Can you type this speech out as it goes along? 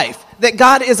life, that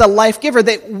God is a life giver,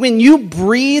 that when you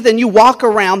breathe and you walk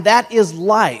around, that is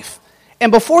life.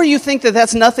 And before you think that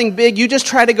that's nothing big, you just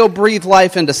try to go breathe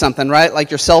life into something, right? Like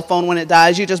your cell phone when it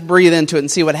dies, you just breathe into it and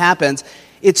see what happens.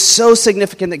 It's so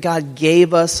significant that God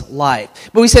gave us life.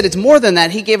 But we said it's more than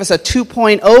that. He gave us a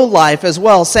 2.0 life as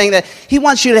well, saying that He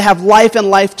wants you to have life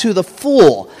and life to the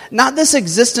full. Not this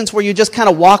existence where you just kind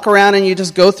of walk around and you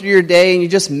just go through your day and you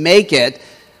just make it,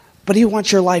 but He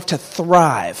wants your life to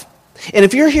thrive. And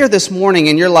if you're here this morning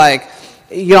and you're like,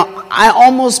 I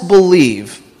almost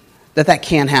believe that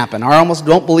can happen, or I almost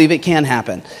don't believe it can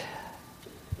happen.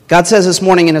 God says this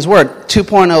morning in His Word,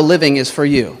 2.0 living is for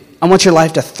you. I want your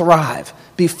life to thrive.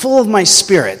 Be full of my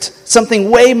Spirit.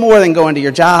 Something way more than going to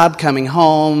your job, coming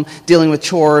home, dealing with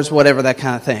chores, whatever, that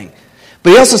kind of thing.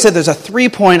 But He also said there's a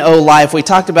 3.0 life. We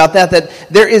talked about that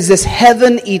there is this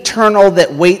heaven eternal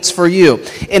that waits for you.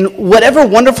 And whatever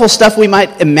wonderful stuff we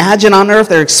might imagine on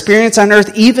earth or experience on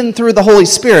earth, even through the Holy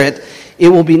Spirit, it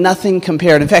will be nothing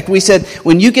compared. In fact, we said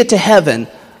when you get to heaven,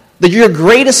 your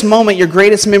greatest moment, your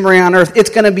greatest memory on earth, it's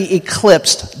going to be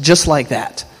eclipsed just like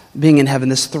that. Being in heaven,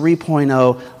 this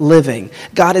 3.0 living.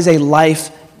 God is a life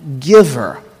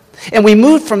giver. And we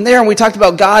moved from there and we talked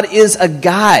about God is a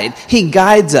guide. He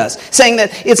guides us. Saying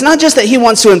that it's not just that He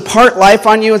wants to impart life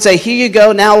on you and say, here you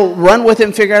go, now run with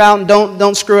Him, figure it out, and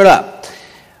don't screw it up.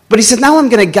 But He says, now I'm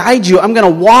going to guide you. I'm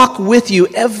going to walk with you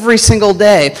every single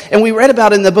day. And we read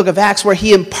about in the book of Acts where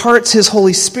He imparts His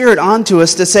Holy Spirit onto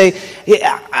us to say,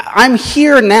 I'm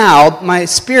here now, my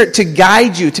Spirit, to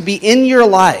guide you, to be in your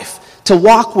life, to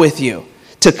walk with you,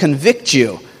 to convict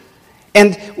you.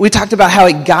 And we talked about how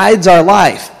He guides our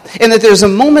life. And that there's a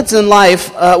moments in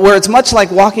life where it's much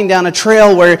like walking down a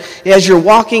trail where as you're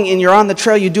walking and you're on the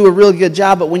trail, you do a really good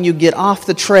job. But when you get off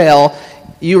the trail,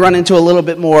 you run into a little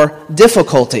bit more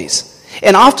difficulties.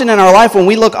 And often in our life, when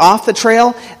we look off the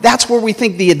trail, that's where we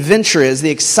think the adventure is, the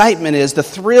excitement is, the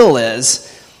thrill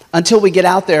is, until we get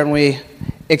out there and we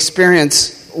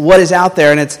experience what is out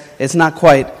there, and it's not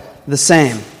quite the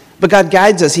same. But God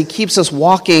guides us. He keeps us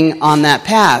walking on that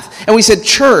path. And we said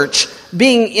church,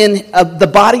 being in the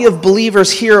body of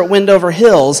believers here at Windover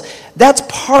Hills, that's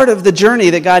part of the journey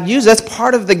that God uses. That's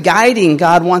part of the guiding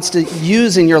God wants to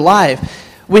use in your life.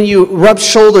 When you rub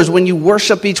shoulders, when you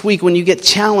worship each week, when you get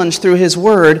challenged through His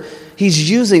Word, He's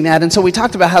using that. And so we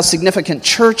talked about how significant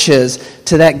church is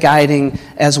to that guiding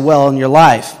as well in your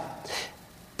life.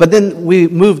 But then we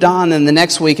moved on in the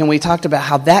next week and we talked about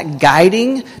how that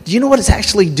guiding, do you know what it's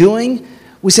actually doing?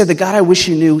 We said the God I wish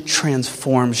you knew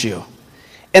transforms you.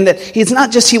 And that it's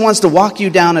not just He wants to walk you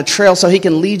down a trail so He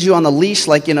can lead you on the leash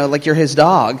like you're His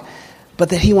dog, but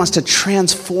that He wants to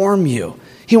transform you.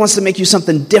 He wants to make you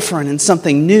something different and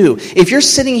something new. If you're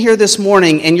sitting here this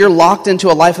morning and you're locked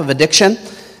into a life of addiction,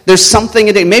 there's something,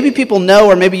 maybe people know,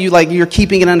 or maybe you're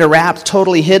keeping it under wraps,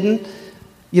 totally hidden.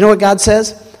 You know what God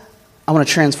says? I want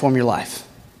to transform your life.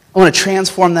 I want to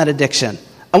transform that addiction.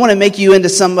 I want to make you into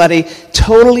somebody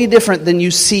totally different than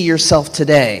you see yourself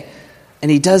today.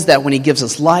 And He does that when He gives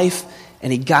us life,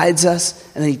 and He guides us,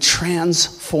 and then He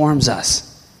transforms us.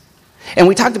 And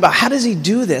we talked about how does He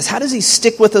do this? How does He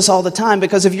stick with us all the time?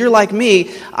 Because if you're like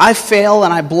me, I fail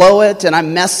and I blow it and I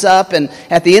mess up. And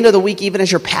at the end of the week, even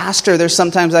as your pastor, there's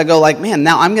sometimes I go like, man,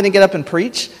 now I'm going to get up and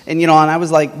preach. And and I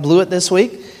was like, blew it this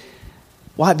week.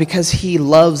 Why? Because He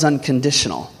loves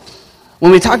unconditional.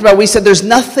 When we talked about, we said there's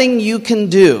nothing you can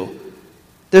do.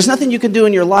 There's nothing you can do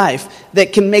in your life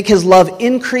that can make His love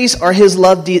increase or His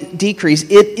love decrease.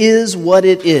 It is what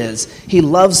it is. He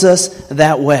loves us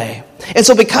that way. And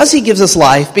so because He gives us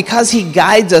life, because He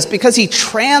guides us, because He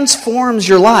transforms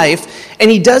your life,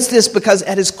 and He does this because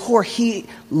at His core He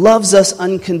loves us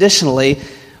unconditionally,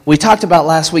 we talked about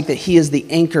last week that He is the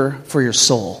anchor for your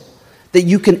soul. That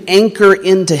you can anchor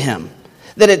into Him.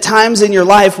 That at times in your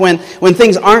life when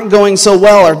things aren't going so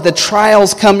well, or the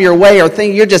trials come your way, or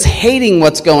you're just hating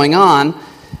what's going on,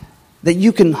 that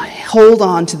you can hold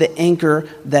on to the anchor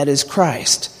that is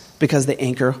Christ, because the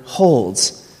anchor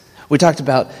holds. We talked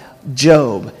about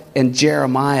Job and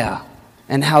Jeremiah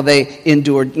and how they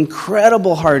endured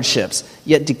incredible hardships,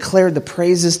 yet declared the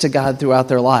praises to God throughout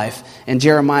their life. And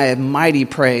Jeremiah, mighty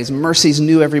praise, mercies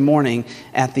new every morning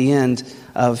at the end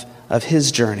of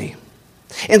his journey.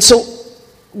 And so,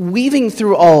 weaving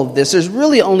through all of this, there's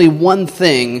really only one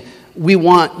thing we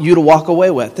want you to walk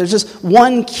away with. There's just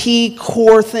one key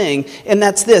core thing, and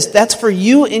that's this. That's for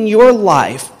you in your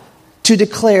life to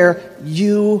declare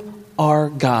you are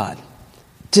God.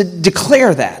 To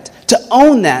declare that, to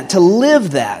own that, to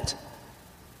live that.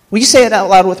 Will you say it out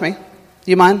loud with me? Do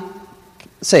you mind?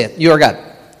 Say it. You are God.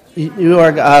 You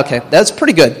are God. Okay, that's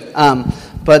pretty good.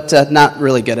 but not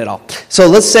really good at all. So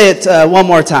let's say it one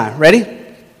more time. Ready?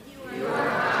 You are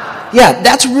God. Yeah,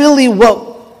 that's really what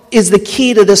is the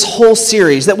key to this whole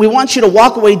series, that we want you to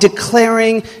walk away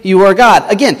declaring you are God.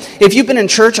 Again, if you've been in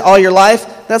church all your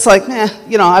life, that's like,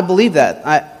 I believe that.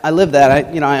 I live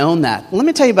that. I own that. Let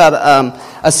me tell you about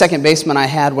a second baseman I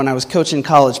had when I was coaching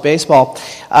college baseball.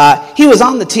 He was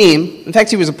on the team. In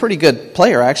fact, he was a pretty good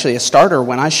player, actually, a starter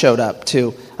when I showed up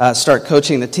to start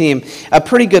coaching the team. A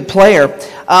pretty good player.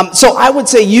 So I would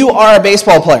say you are a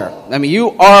baseball player. I mean, you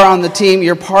are on the team.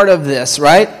 You're part of this,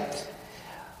 right?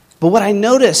 But what I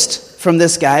noticed from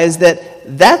this guy is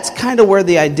that that's kind of where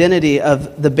the identity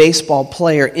of the baseball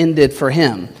player ended for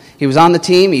him. He was on the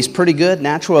team, he's pretty good,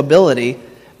 natural ability.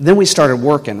 Then we started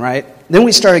working, right? Then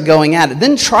we started going at it.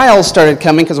 Then trials started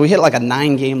coming because we hit like a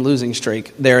 9-game losing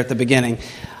streak there at the beginning.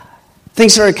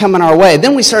 Things started coming our way.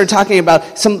 Then we started talking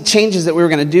about some changes that we were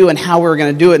going to do and how we were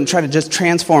going to do it and try to just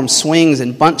transform swings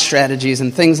and bunt strategies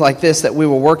and things like this that we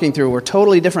were working through were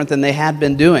totally different than they had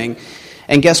been doing.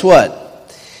 And guess what?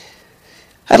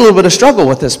 I had a little bit of struggle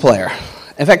with this player.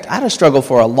 In fact, I had a struggle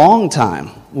for a long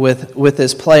time with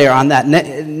this player on that.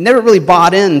 Never really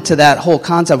bought into that whole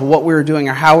concept of what we were doing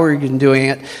or how we were doing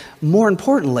it. More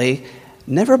importantly,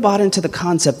 never bought into the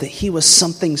concept that he was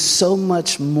something so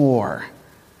much more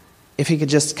if he could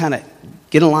just kind of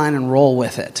get in line and roll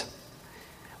with it.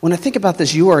 When I think about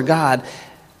this, you are God,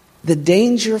 the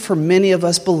danger for many of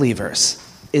us believers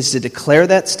is to declare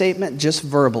that statement just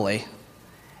verbally,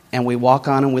 and we walk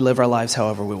on and we live our lives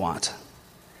however we want.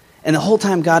 And the whole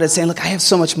time God is saying, look, I have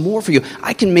so much more for you.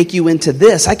 I can make you into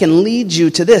this. I can lead you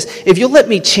to this. If you'll let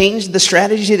me change the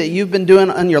strategy that you've been doing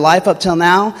in your life up till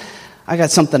now, I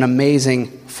got something amazing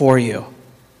for you.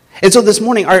 And so this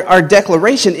morning, our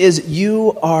declaration is,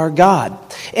 you are God.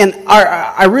 And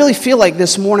I really feel like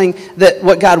this morning that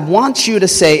what God wants you to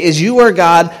say is, you are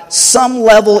God, some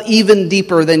level even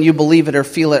deeper than you believe it or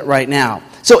feel it right now.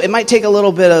 So it might take a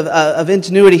little bit of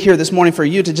ingenuity here this morning for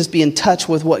you to just be in touch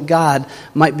with what God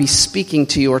might be speaking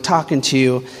to you or talking to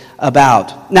you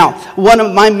about. Now, one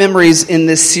of my memories in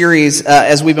this series,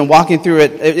 as we've been walking through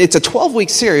it, it's a 12-week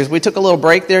series. We took a little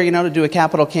break there, to do a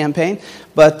capital campaign.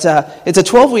 But it's a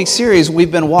 12-week series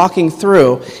we've been walking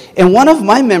through. And one of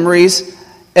my memories,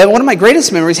 and one of my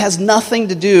greatest memories, has nothing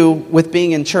to do with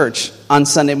being in church on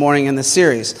Sunday morning in this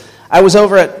series. I was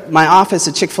over at my office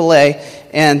at Chick-fil-A,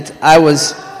 and I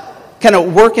was kind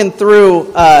of working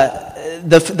through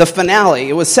the finale.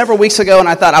 It was several weeks ago, and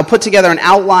I thought I'll put together an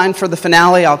outline for the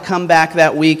finale. I'll come back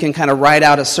that week and kind of write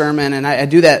out a sermon, and I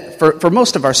do that for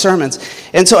most of our sermons.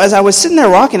 And so as I was sitting there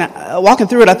walking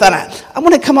through it, I thought I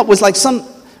want to come up with like some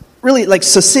really like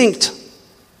succinct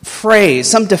phrase,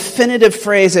 some definitive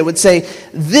phrase that would say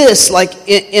this, like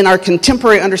in our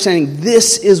contemporary understanding,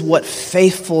 this is what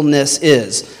faithfulness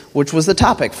is, which was the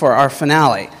topic for our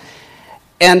finale.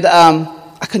 And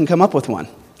I couldn't come up with one.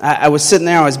 I was sitting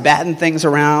there, I was batting things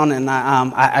around, and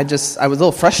I was a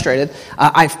little frustrated.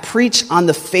 I've preached on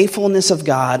the faithfulness of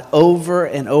God over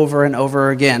and over and over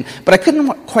again, but I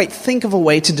couldn't quite think of a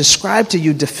way to describe to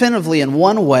you definitively in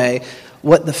one way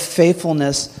what the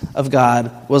faithfulness of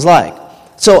God was like.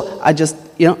 So I just,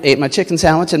 ate my chicken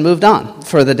sandwich and moved on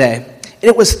for the day.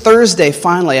 It was Thursday,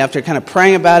 finally, after kind of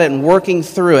praying about it and working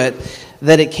through it,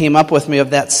 that it came up with me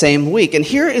of that same week. And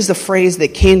here is the phrase that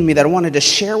came to me that I wanted to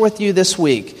share with you this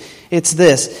week. It's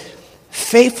this: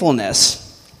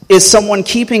 faithfulness is someone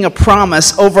keeping a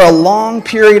promise over a long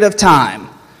period of time,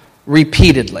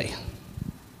 repeatedly.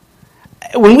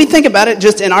 When we think about it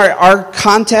just in our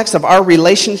context of our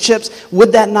relationships,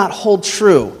 would that not hold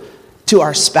true to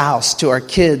our spouse, to our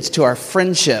kids, to our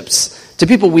friendships, to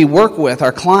people we work with,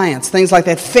 our clients, things like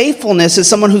that? Faithfulness is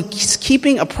someone who's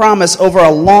keeping a promise over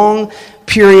a long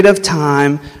period of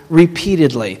time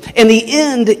repeatedly. And the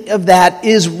end of that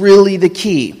is really the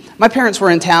key. My parents were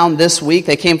in town this week.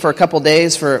 They came for a couple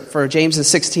days for James's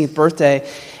 16th birthday.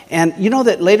 And you know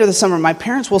that later this summer, my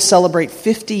parents will celebrate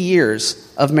 50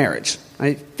 years of marriage.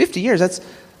 50 years,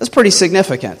 that's pretty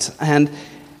significant. And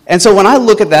so when I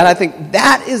look at that, I think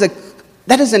that is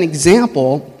an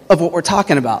example of what we're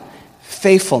talking about.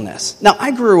 Faithfulness. Now,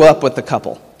 I grew up with the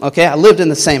couple, okay? I lived in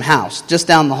the same house, just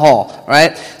down the hall,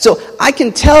 right? So I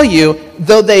can tell you,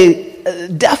 though they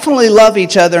definitely love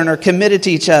each other and are committed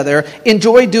to each other,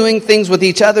 enjoy doing things with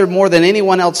each other more than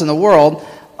anyone else in the world,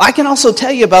 I can also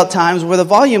tell you about times where the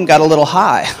volume got a little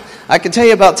high. I can tell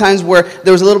you about times where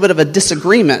there was a little bit of a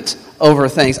disagreement over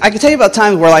things. I can tell you about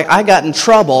times where I got in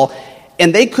trouble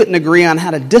and they couldn't agree on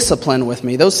how to discipline with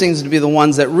me. Those seems to be the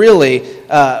ones that really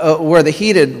were the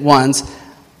heated ones.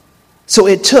 So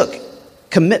it took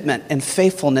commitment and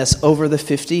faithfulness over the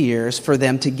 50 years for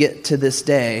them to get to this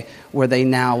day where they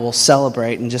now will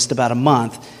celebrate in just about a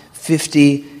month,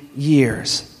 50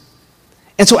 years.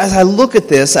 And so as I look at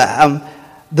this,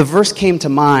 the verse came to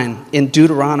mind in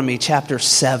Deuteronomy chapter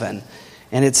 7,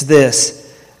 and it's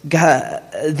this: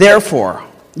 therefore,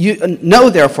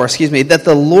 that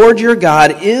the Lord your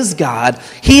God is God.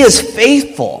 He is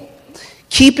faithful,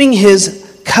 keeping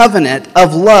his covenant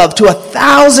of love to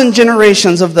 1,000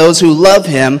 generations of those who love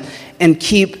him and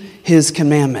keep his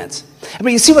commandments. I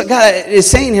mean, you see what God is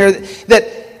saying here,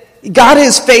 that God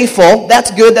is faithful.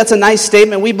 That's good. That's a nice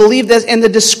statement. We believe this. And the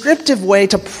descriptive way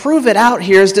to prove it out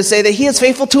here is to say that he is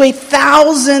faithful to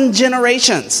 1,000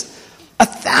 generations.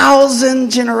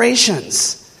 1,000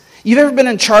 generations. You've ever been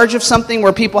in charge of something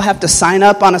where people have to sign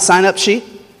up on a sign-up sheet?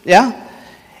 Yeah?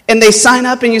 And they sign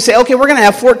up and you say, okay, we're going to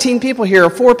have 14 people here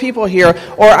or 4 people here,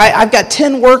 or I've got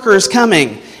 10 workers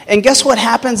coming. And guess what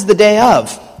happens the day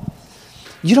of?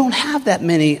 You don't have that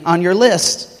many on your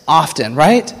list often,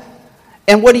 right?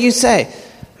 And what do you say?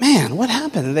 Man, what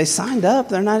happened? They signed up.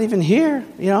 They're not even here.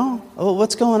 Oh,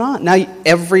 what's going on? Now,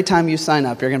 every time you sign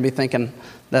up, you're going to be thinking,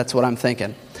 that's what I'm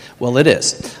thinking. Well, it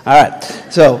is. All right.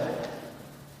 So,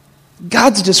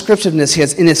 God's descriptiveness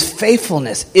in his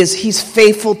faithfulness is he's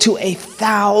faithful to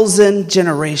 1,000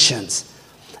 generations.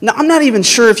 Now, I'm not even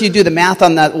sure if you do the math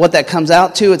on that, what that comes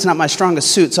out to. It's not my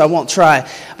strongest suit, so I won't try.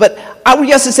 But I would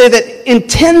guess to say that in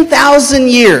 10,000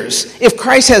 years, if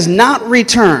Christ has not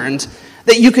returned,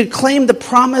 that you could claim the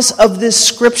promise of this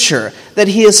scripture that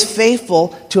he is faithful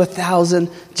to 1,000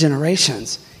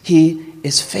 generations. He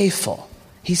is faithful.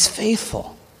 He's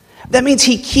faithful. That means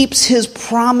he keeps his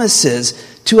promises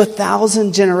to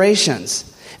 1,000 generations.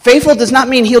 Faithful does not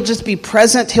mean he'll just be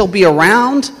present, he'll be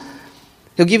around.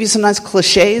 He'll give you some nice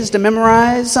cliches to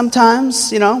memorize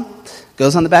sometimes,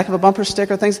 goes on the back of a bumper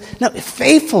sticker, things. No,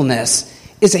 faithfulness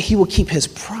is that he will keep his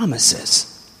promises.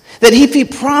 That if he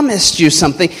promised you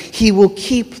something, he will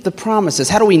keep the promises.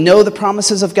 How do we know the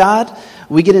promises of God?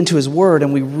 We get into his word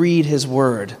and we read his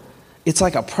word. It's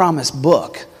like a promise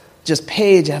book, just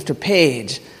page after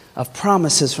page of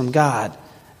promises from God.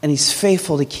 And he's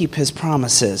faithful to keep his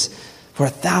promises for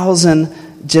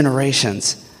 1,000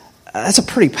 generations. That's a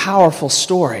pretty powerful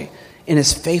story in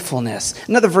his faithfulness.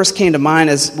 Another verse came to mind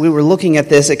as we were looking at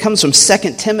this. It comes from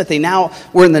 2 Timothy. Now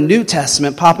we're in the New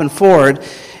Testament, popping forward.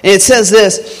 And it says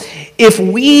this: if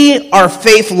we are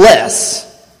faithless,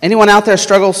 anyone out there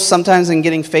struggles sometimes in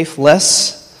getting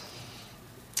faithless?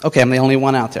 Okay, I'm the only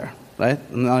one out there, right?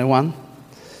 I'm the only one?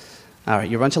 All right,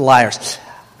 you're a bunch of liars.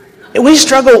 We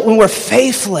struggle when we're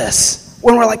faithless,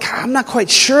 when we're like, I'm not quite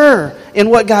sure in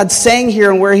what God's saying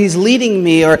here and where he's leading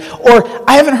me, or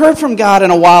I haven't heard from God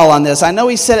in a while on this. I know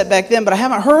he said it back then, but I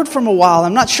haven't heard from a while.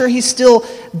 I'm not sure he's still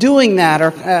doing that,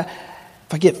 or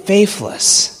if I get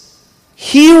faithless.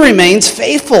 He remains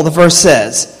faithful, the verse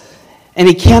says, and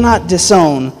he cannot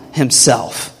disown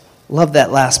himself. Love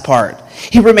that last part.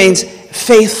 He remains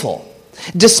faithful.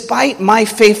 Despite my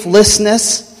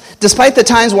faithlessness, despite the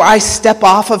times where I step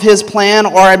off of his plan,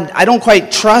 or I don't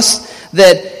quite trust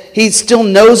that he still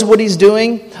knows what he's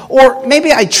doing, or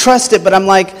maybe I trust it, but I'm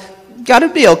like, God,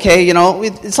 it'd be okay,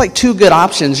 it's like 2 good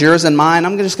options, yours and mine.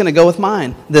 I'm just going to go with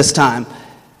mine this time.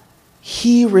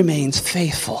 He remains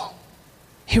faithful.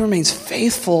 He remains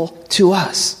faithful to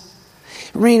us.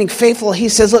 Remaining faithful, he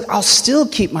says, look, I'll still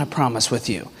keep my promise with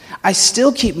you. I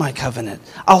still keep my covenant.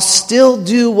 I'll still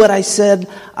do what I said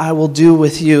I will do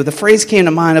with you. The phrase came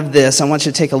to mind of this. I want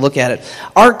you to take a look at it.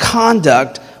 Our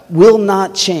conduct will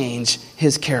not change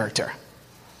his character.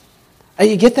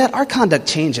 You get that? Our conduct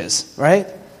changes, right?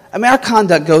 I mean, our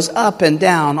conduct goes up and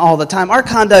down all the time. Our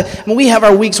conduct, when we have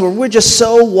our weeks where we're just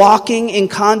so walking in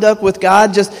conduct with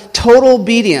God, just total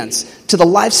obedience to the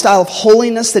lifestyle of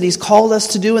holiness that he's called us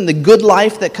to do and the good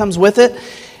life that comes with it.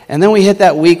 And then we hit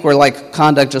that week where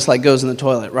conduct just goes in the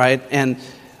toilet, right? And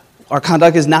our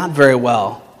conduct is not very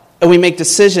well. And we make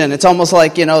decision. It's almost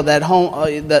like, that home,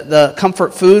 the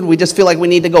comfort food. We just feel like we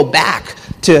need to go back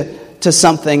to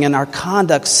something, and our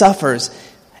conduct suffers.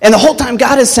 And the whole time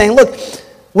God is saying, look,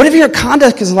 whatever your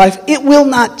conduct is in life, it will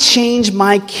not change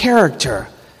my character.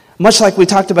 Much like we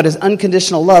talked about his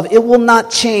unconditional love, it will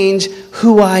not change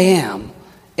who I am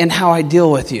and how I deal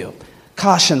with you.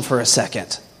 Caution for a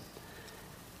second.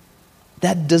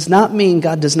 That does not mean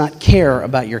God does not care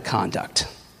about your conduct.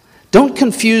 Don't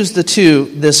confuse the two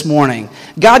this morning.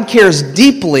 God cares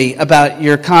deeply about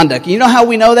your conduct. You know how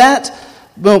we know that?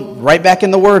 Boom, right back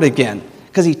in the Word again.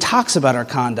 Because he talks about our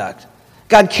conduct.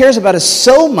 God cares about us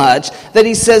so much that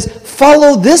he says,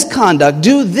 follow this conduct,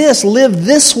 do this, live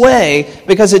this way,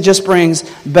 because it just brings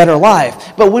better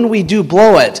life. But when we do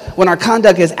blow it, when our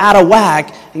conduct is out of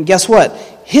whack, and guess what?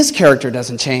 His character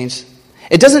doesn't change.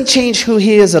 It doesn't change who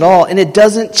he is at all, and it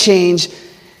doesn't change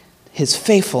his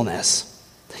faithfulness.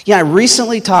 Yeah, I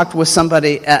recently talked with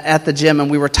somebody at the gym,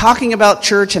 and we were talking about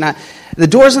church, and the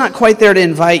door's not quite there to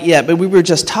invite yet, but we were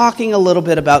just talking a little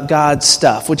bit about God's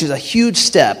stuff, which is a huge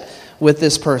step with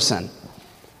this person.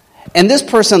 And this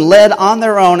person led on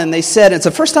their own, and they said, it's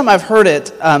the first time I've heard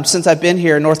it since I've been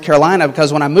here in North Carolina,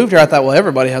 because when I moved here, I thought, well,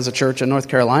 everybody has a church in North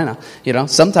Carolina. You know,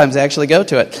 sometimes they actually go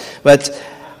to it. But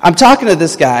I'm talking to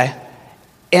this guy,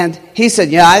 and he said,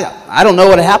 yeah, I don't know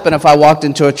what would happen if I walked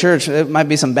into a church. It might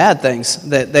be some bad things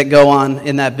that go on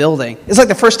in that building. It's like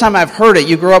the first time I've heard it.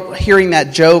 You grew up hearing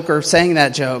that joke or saying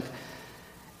that joke.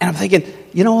 And I'm thinking,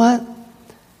 you know what?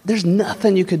 There's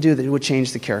nothing you could do that would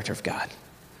change the character of God.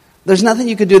 There's nothing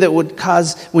you could do that would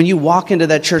cause, when you walk into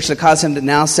that church, to cause him to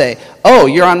now say, oh,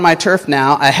 you're on my turf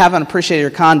now. I haven't appreciated your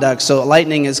conduct, so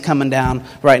lightning is coming down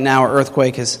right now, or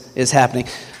earthquake is happening.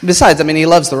 Besides, I mean, he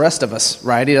loves the rest of us,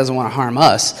 right? He doesn't want to harm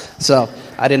us. So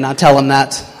I did not tell him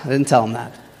that. I didn't tell him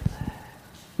that.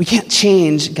 We can't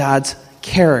change God's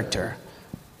character.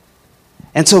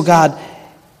 And so God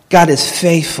is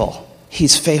faithful.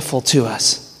 He's faithful to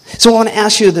us. So I want to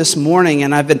ask you this morning,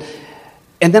 and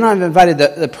then I've invited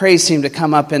the praise team to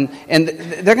come up, and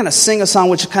they're going to sing a song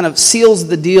which kind of seals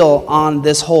the deal on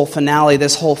this whole finale,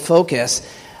 this whole focus.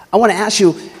 I want to ask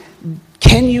you,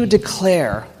 can you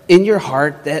declare in your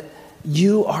heart that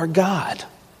you are God?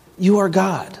 You are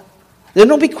God. Then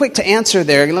don't be quick to answer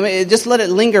there. Just let it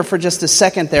linger for just a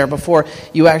second there before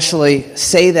you actually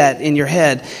say that in your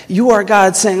head. You are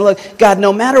God, saying, look, God,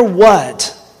 no matter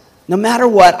what,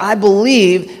 I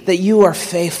believe that you are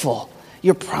faithful.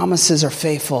 Your promises are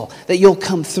faithful, that you'll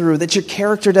come through, that your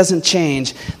character doesn't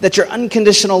change, that your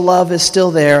unconditional love is still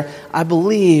there. I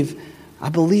believe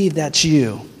that's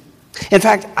you. In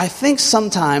fact, I think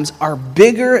sometimes our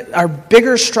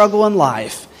bigger struggle in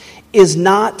life is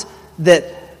not that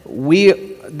we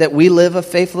live a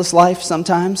faithless life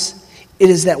sometimes. It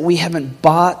is that we haven't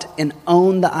bought and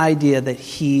owned the idea that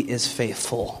he is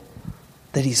faithful,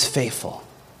 that he's faithful,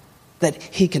 that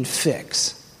he can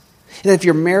fix. That if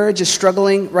your marriage is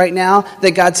struggling right now,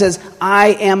 that God says,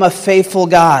 I am a faithful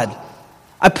God.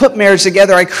 I put marriage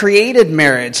together. I created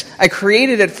marriage. I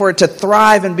created it for it to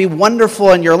thrive and be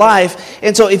wonderful in your life.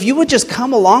 And so if you would just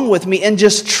come along with me and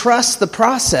just trust the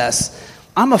process,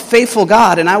 I'm a faithful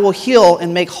God, and I will heal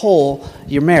and make whole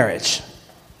your marriage.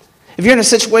 If you're in a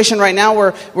situation right now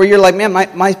where you're like, man,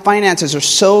 my finances are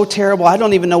so terrible, I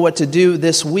don't even know what to do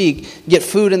this week, get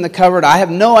food in the cupboard, I have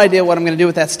no idea what I'm going to do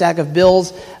with that stack of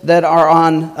bills that are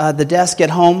on the desk at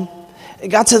home.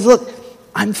 God says, look,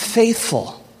 I'm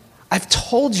faithful. I've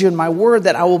told you in my word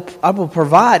that I will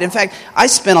provide. In fact, I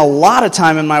spent a lot of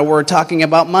time in my word talking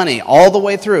about money all the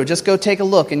way through. Just go take a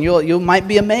look, and you might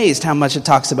be amazed how much it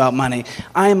talks about money.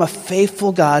 I am a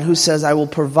faithful God who says I will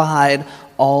provide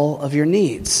all of your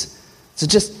needs. So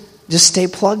just stay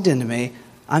plugged into me.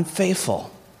 I'm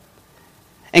faithful.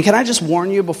 And can I just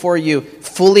warn you before you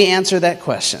fully answer that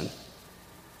question?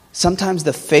 Sometimes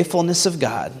the faithfulness of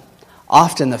God,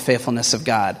 often the faithfulness of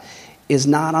God, is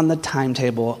not on the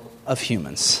timetable of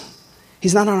humans.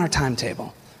 He's not on our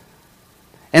timetable.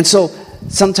 And so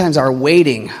sometimes our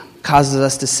waiting causes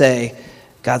us to say,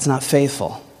 God's not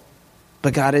faithful.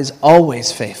 But God is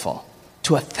always faithful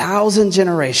to 1,000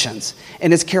 generations,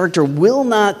 and his character will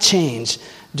not change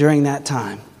during that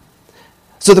time.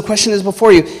 So the question is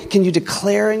before you, can you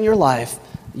declare in your life,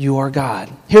 you are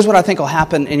God? Here's what I think will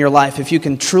happen in your life if you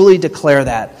can truly declare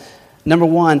that. Number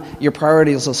one, your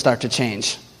priorities will start to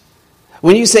change.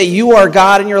 When you say you are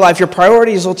God in your life, your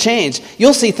priorities will change.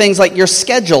 You'll see things like your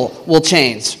schedule will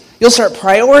change. You'll start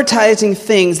prioritizing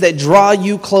things that draw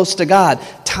you close to God.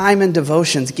 Time and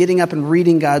devotions, getting up and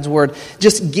reading God's word,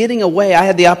 just getting away. I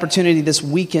had the opportunity this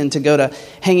weekend to go to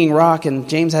Hanging Rock, and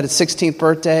James had his 16th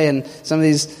birthday, and some of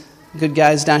these good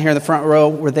guys down here in the front row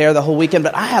were there the whole weekend.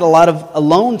 But I had a lot of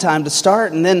alone time to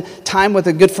start, and then time with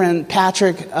a good friend,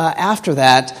 Patrick, after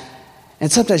that.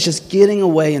 And sometimes just getting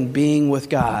away and being with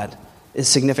God is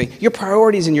significant. Your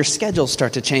priorities and your schedules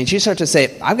start to change. You start to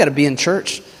say, I've got to be in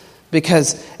church.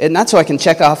 Because, and not so I can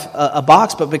check off a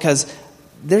box, but because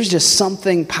there's just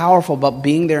something powerful about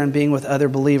being there and being with other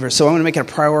believers. So I'm going to make it a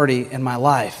priority in my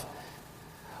life.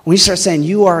 When you start saying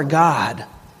you are God,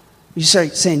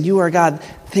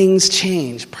 things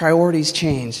change. Priorities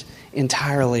change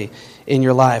entirely in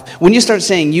your life. When you start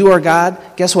saying you are God,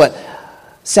 guess what?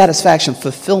 Satisfaction,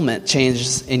 fulfillment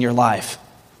changes in your life.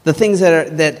 The things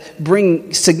that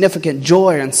bring significant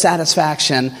joy and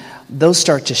satisfaction, those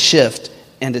start to shift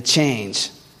and to change.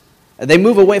 They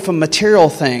move away from material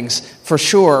things, for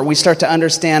sure. We start to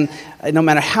understand no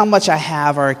matter how much I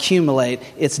have or accumulate,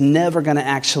 it's never going to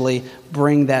actually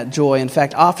bring that joy. In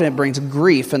fact, often it brings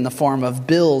grief in the form of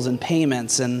bills and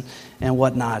payments and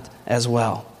whatnot as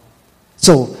well.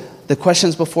 So the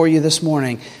questions before you this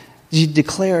morning, you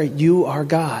declare you are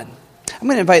God. I'm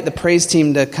going to invite the praise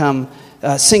team to come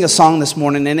sing a song this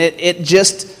morning, and it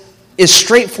just is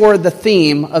straightforward the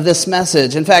theme of this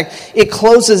message. In fact, it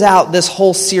closes out this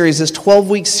whole series, this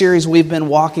 12-week series we've been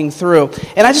walking through.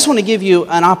 And I just want to give you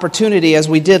an opportunity, as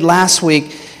we did last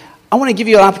week, I want to give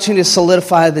you an opportunity to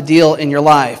solidify the deal in your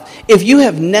life. If you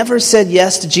have never said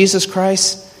yes to Jesus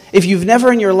Christ, if you've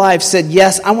never in your life said,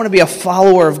 yes, I want to be a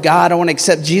follower of God, I want to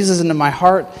accept Jesus into my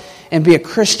heart and be a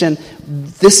Christian,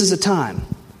 this is a time.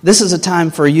 This is a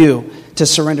time for you to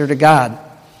surrender to God.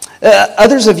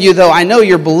 Others of you, though, I know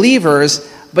you're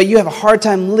believers, but you have a hard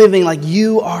time living like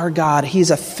you are God.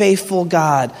 He's a faithful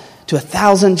God to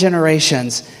 1,000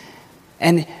 generations.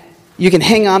 And you can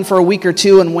hang on for a week or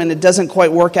two, and when it doesn't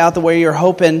quite work out the way you're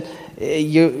hoping,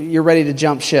 you're ready to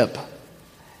jump ship.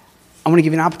 I want to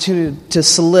give you an opportunity to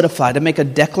solidify, to make a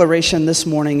declaration this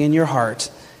morning in your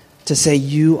heart, to say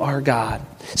you are God.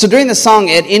 So during the song,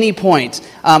 at any point,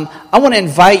 I want to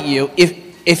invite you,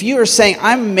 if you are saying,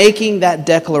 I'm making that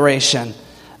declaration,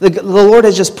 the Lord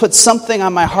has just put something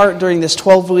on my heart during this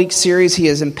 12-week series. He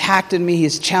has impacted me.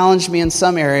 He's challenged me in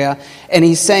some area. And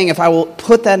He's saying, if I will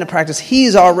put that into practice,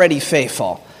 He's already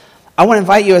faithful. I want to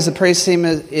invite you, as the praise team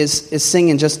is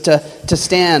singing, just to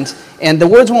stand. And the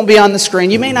words won't be on the screen.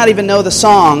 You may not even know the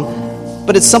song,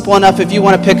 but it's simple enough. If you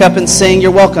want to pick up and sing, you're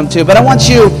welcome to. But I want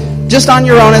you, just on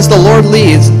your own as the Lord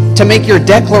leads, to make your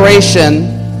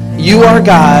declaration, you are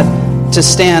God, to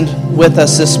stand with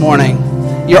us this morning.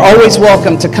 You're always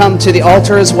welcome to come to the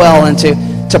altar as well and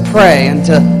to pray and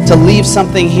to leave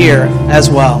something here as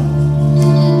well.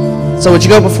 So would you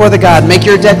go before the God, make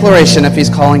your declaration if He's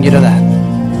calling you to that.